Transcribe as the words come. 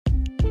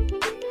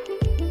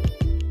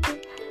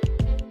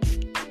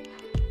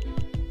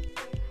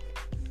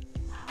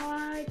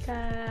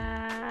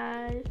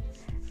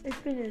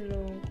been a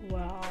long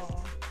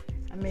while.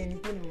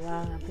 It's been a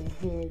while I've been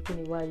here. It's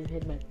been a while you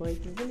heard my voice.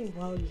 It's been a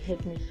while you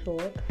heard me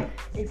talk.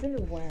 It's been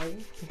a while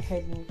you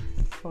heard me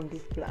on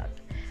this blog.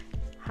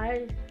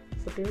 Hi,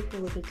 for those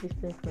who were just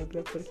listening to my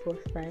blog for the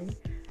first time,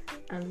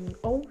 and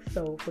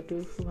also for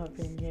those who have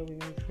been here with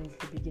me since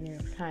the beginning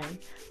of time.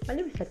 My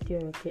name is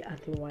Ationoke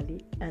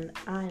Atuwali, and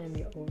I am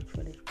your host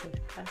for this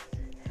podcast.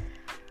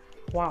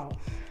 Wow,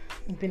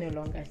 it's been a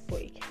long ass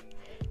break,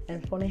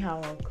 and funny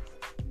how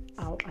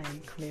I am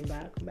coming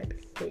back on my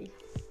birthday.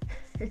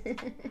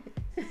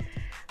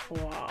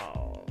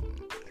 Wow.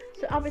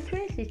 So I'll be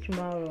 26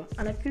 tomorrow,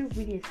 and I feel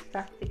really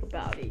ecstatic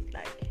about it.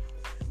 Like,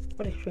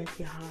 what is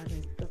 20 hard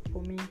and stuff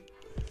for me.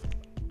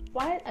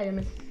 While I am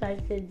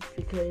excited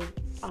because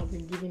I've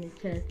been given a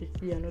chance to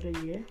see another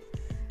year,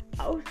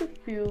 I also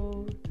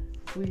feel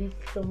really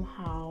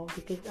somehow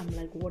because I'm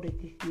like, what does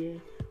this year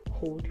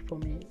hold for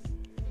me?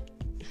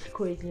 It's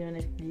crazy,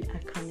 honestly. I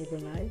can't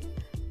even lie.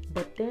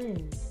 But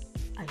then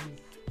I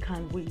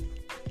can't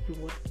wait to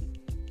see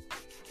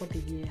what the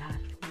year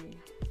has for me.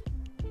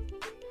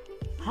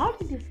 How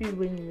did you feel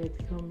when you were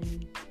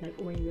becoming, like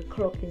when you were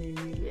clocking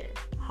a new year?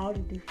 How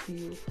did you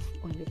feel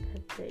on your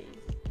birthday?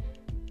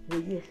 Were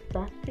you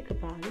ecstatic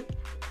about it?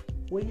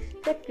 Were you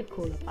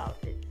skeptical about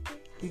it?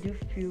 Did you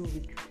feel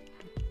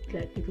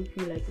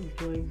like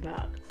enjoying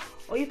back?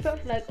 Or you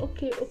felt like,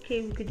 okay,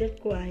 we could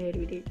just go ahead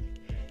with it?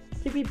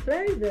 To be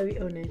very, very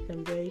honest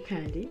and very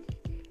candid,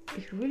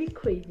 it's really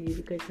crazy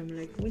because I'm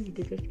like, when did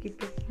they just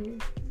keep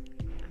listening?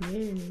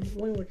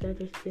 When was I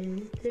just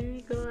saying,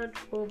 thank God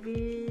for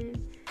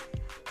being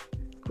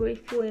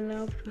grateful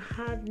enough to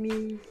have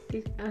me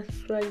this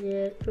extra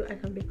year so I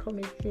can become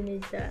a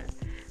teenager.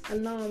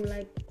 And now I'm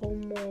like, oh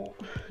more.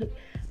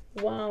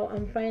 Wow,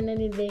 I'm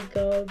finally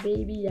legal,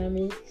 baby, I'm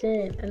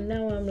 18. And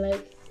now I'm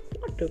like,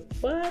 what the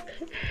fuck?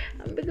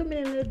 I'm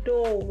becoming an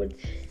adult.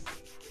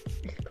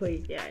 It's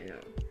crazy, I know.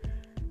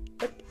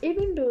 But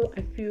even though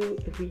I feel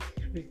a bit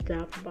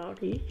reserved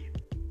about it,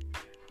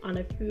 and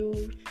I feel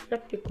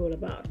skeptical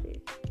about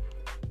it,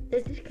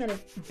 there's this kind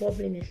of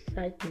bubbling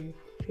excitement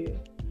too.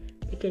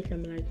 Because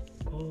I'm like,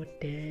 God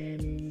damn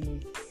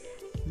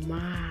it,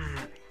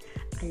 man,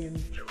 I am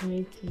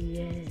 20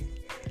 years.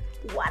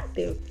 What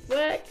the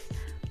fuck?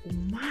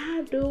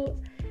 Mad though.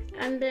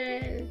 And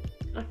then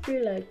I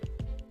feel like,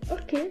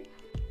 okay,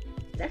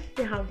 let's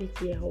see how this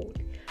year holds.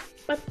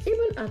 But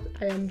even as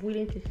I am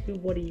willing to see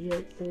what the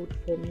year holds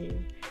for me,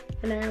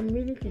 and I am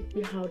willing to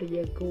see how the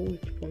year goes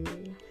for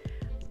me,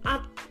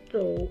 at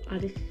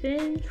the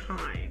same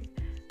time,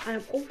 I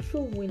am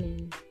also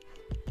willing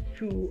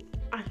to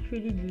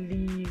actually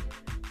live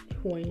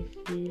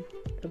 20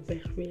 the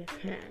best way I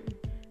can.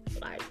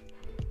 Like,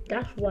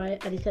 that's why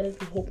I decided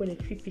to open a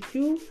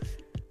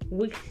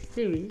 52-week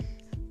series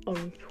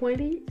on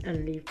 20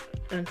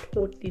 and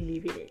totally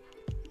living it.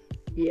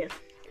 Yes,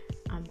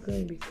 I'm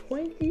going to be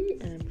 20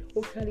 and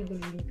I'm totally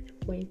going to live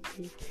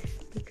 20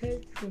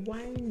 because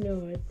why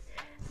not?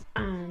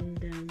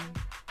 And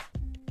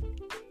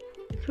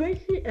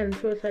 20 and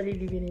totally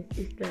living it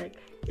is like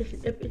it's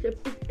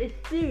a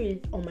series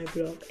on my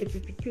blog, a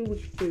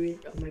 52-week series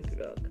on my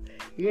blog.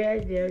 Yeah.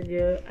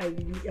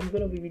 I'm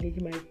gonna be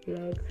releasing my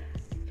blog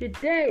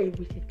today,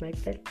 which is my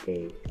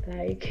birthday.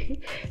 Like,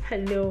 I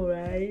know,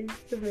 right?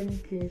 So many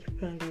things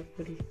planned out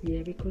for this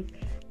year because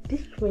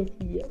this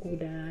 20-year-old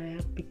that I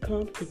have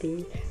become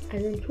today,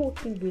 and I'm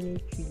totally willing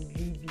to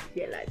live this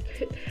year.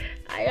 Like,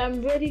 I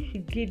am ready to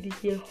give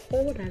this year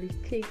all that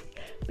it takes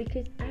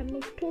because I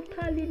must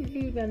totally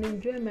live and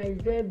enjoy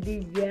myself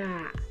this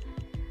year.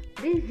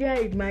 This year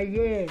is my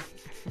year.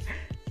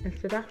 And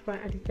so that's why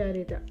I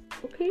decided that,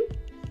 okay,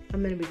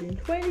 I'm going to be doing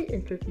 20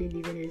 and totally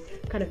living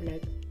it, kind of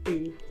like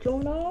a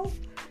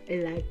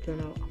life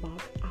journal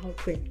about how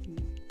 20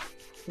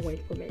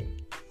 went for me.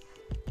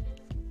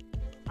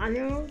 I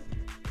know.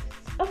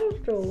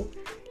 Also,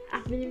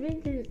 I've been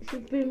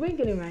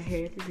ringing in my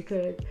head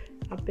because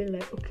I've been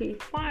like, okay,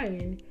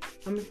 fine.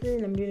 I'm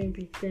saying I'm going to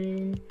be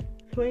saying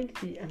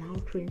 20 and how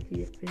 20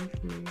 has been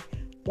for me.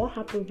 What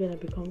happens when I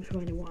become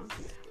 21?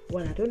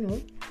 Well, I don't know.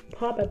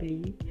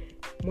 Probably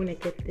when I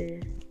get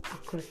there, I'll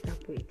cross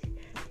that bridge.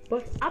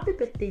 But happy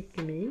birthday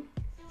to me.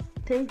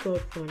 Thank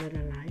God for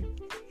another life.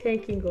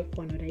 Thanking God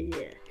for another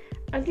year.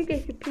 And you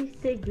guys should please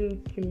stay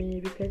glued to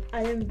me because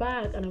I am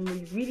back and I'm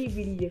really,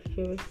 really your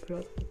favorite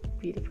blog,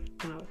 beautiful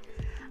smile.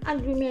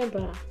 And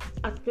remember,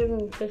 at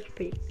the first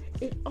page,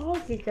 it all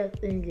glitters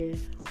in there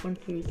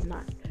until it's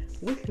not.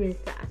 Which means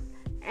that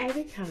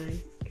every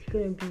time it's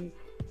going to be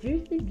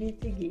juicy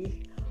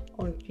gifts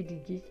until the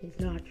gist is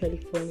not actually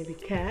funny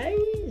because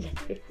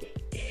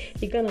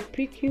it's gonna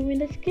prick you in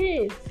the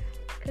skin.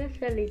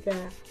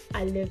 Later,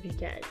 I love you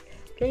guys.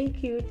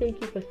 Thank you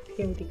for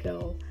sticking with the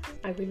girl.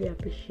 I really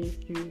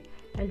appreciate you,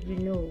 and you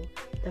know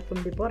that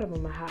from the bottom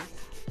of my heart,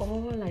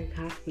 all I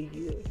have for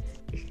you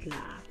is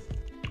love.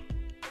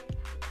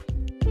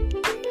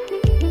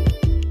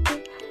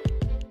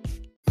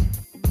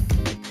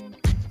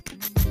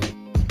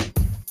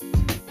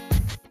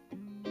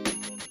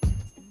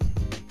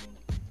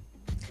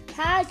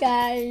 Hi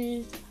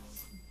guys,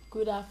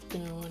 Good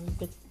afternoon,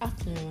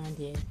 around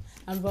here,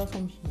 and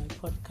welcome to my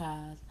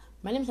podcast.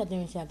 My name is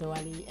Ademishi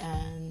Adewale,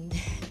 and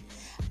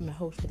I'm a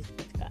host for this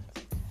podcast.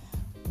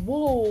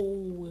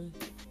 Whoa!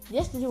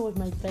 Yesterday was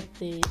my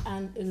birthday,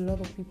 and a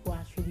lot of people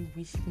actually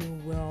wished me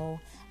well.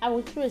 I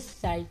was so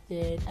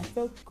excited. I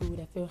felt good.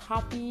 I felt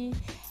happy,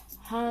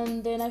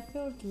 and then I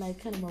felt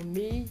like kind of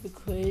amazed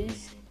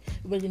because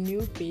it was a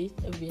new face,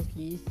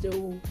 obviously.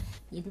 So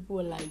people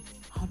were like,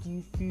 "How do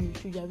you feel?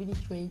 So you're really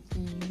 20.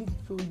 You look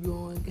so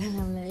young." And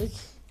I'm like,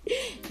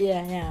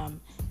 "Yeah, I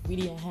am.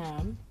 Really, I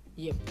am.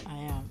 Yep, I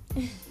am."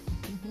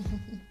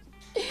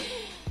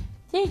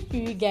 Thank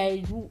you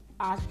guys who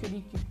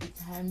actually took the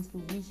time to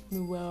wish me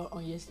well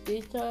on your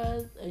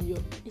status, on your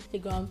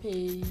Instagram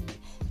page,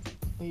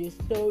 on your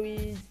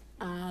stories,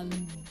 and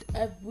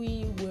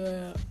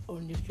everywhere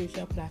on the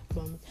social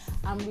platforms.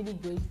 I'm really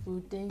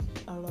grateful. Thank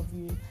all of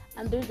you.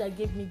 And those that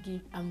gave me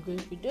gifts, I'm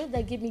grateful. Those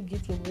that gave me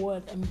gifts of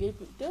word, I'm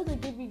grateful. Those that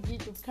gave me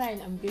gifts of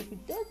kind, I'm grateful.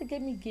 Those that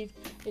gave me gifts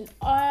in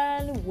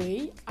any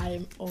way, I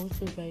am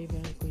also very,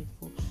 very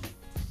grateful.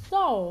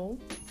 So,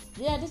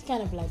 yeah, this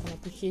kind of like an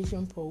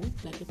appreciation post,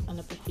 like it's an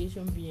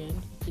appreciation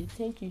beyond. So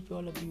thank you to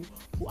all of you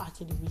who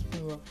actually wished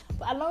me well.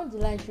 But along the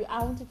line,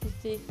 I wanted to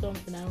say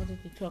something. I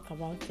wanted to talk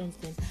about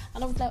something,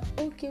 and I was like,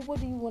 okay, what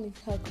do you want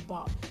to talk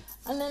about?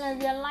 And then I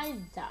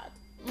realized that,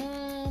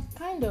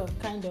 kind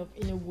of,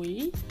 in a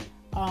way,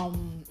 I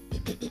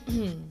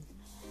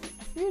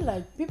feel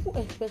like people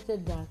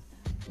expected that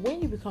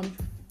when you become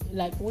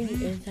when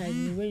you enter,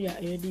 when you are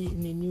already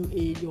in a new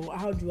age, or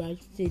how do I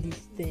say this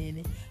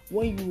thing,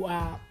 when you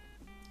are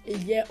a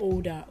year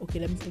older, okay,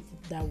 let me put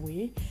it that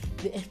way,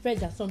 they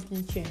expect that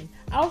something changed.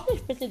 I also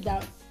expected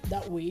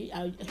that way.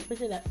 I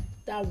expected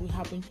that would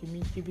happen to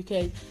me too,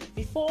 because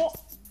before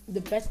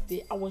the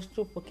birthday, I was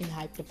so fucking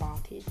hyped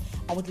about it.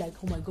 I was like,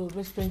 oh my god,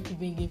 what's 20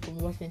 bringing for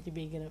me? What's 20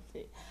 bringing up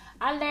there?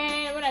 And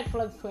then when I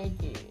clocked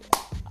 20,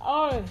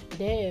 oh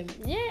damn,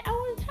 yeah, I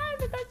was hyped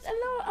because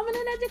hello, I'm an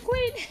energy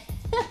queen.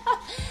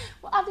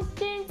 But at the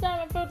same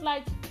time, I felt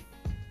like,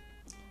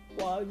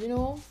 well,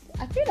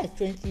 I feel like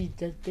 20 is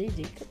just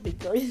basic,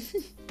 because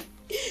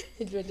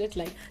it was just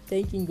like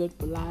thanking God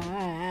for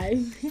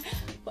life.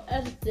 But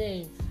at the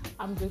same,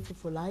 I'm grateful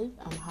for life.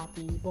 I'm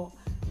happy. But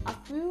I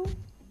feel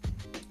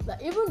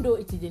that even though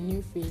it is a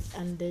new phase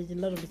and there's a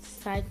lot of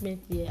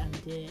excitement here and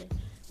there,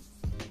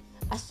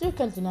 I still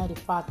can't deny the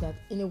fact that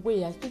in a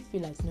way I still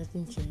feel like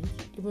nothing changed.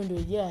 Even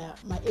though, yeah,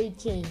 my age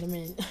changed. I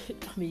mean,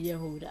 I'm a year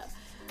older.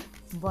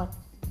 But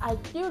I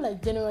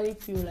generally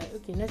feel like,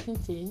 okay,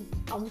 nothing changed.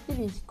 I'm still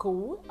in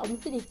school. I'm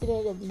still a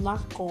student of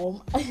mass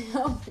comm. I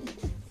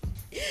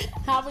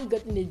haven't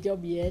gotten a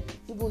job yet,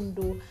 even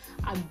though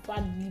I'm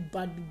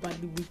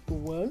badly weak for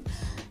work.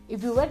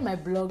 If you read my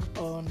blog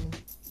on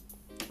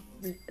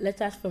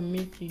Letters from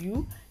Me to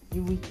You,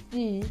 you will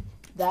see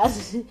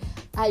that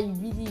I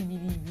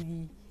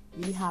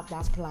really have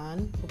that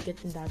plan for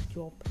getting that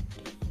job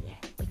this year,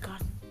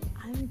 because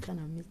I ain't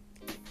gonna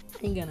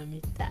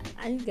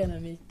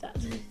miss that.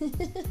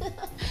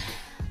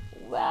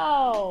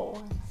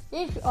 Wow.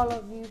 Thank you all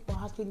of you for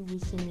actually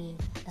wishing me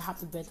a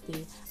happy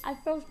birthday. I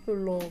felt so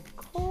loved.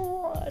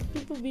 God,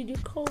 people video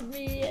called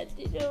me and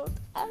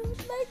I was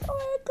like, oh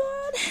my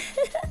god.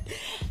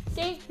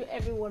 Thank you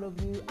every one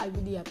of you. I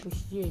really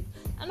appreciate.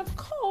 And of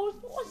course,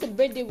 what's a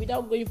birthday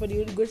without going for the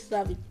Holy Ghost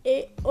service?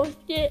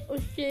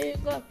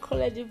 God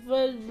collect the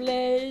first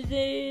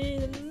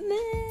blessing.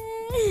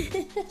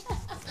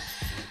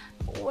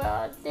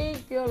 Well,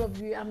 thank you all of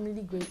you. I'm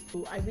really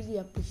grateful. I really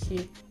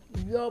appreciate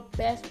your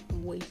best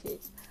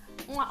wishes.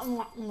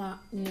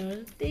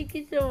 Thank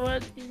you so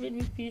much. You made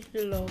me feel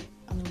so loved,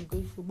 and I'm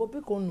grateful. But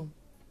people know.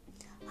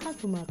 How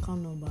to my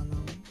account number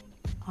now?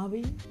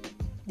 Abi,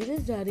 did they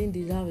say I didn't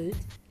deserve it?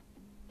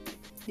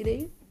 Did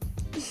they?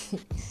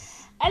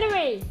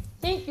 Anyway,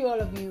 thank you all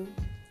of you,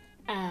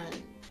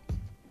 and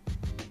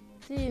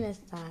see you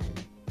next time.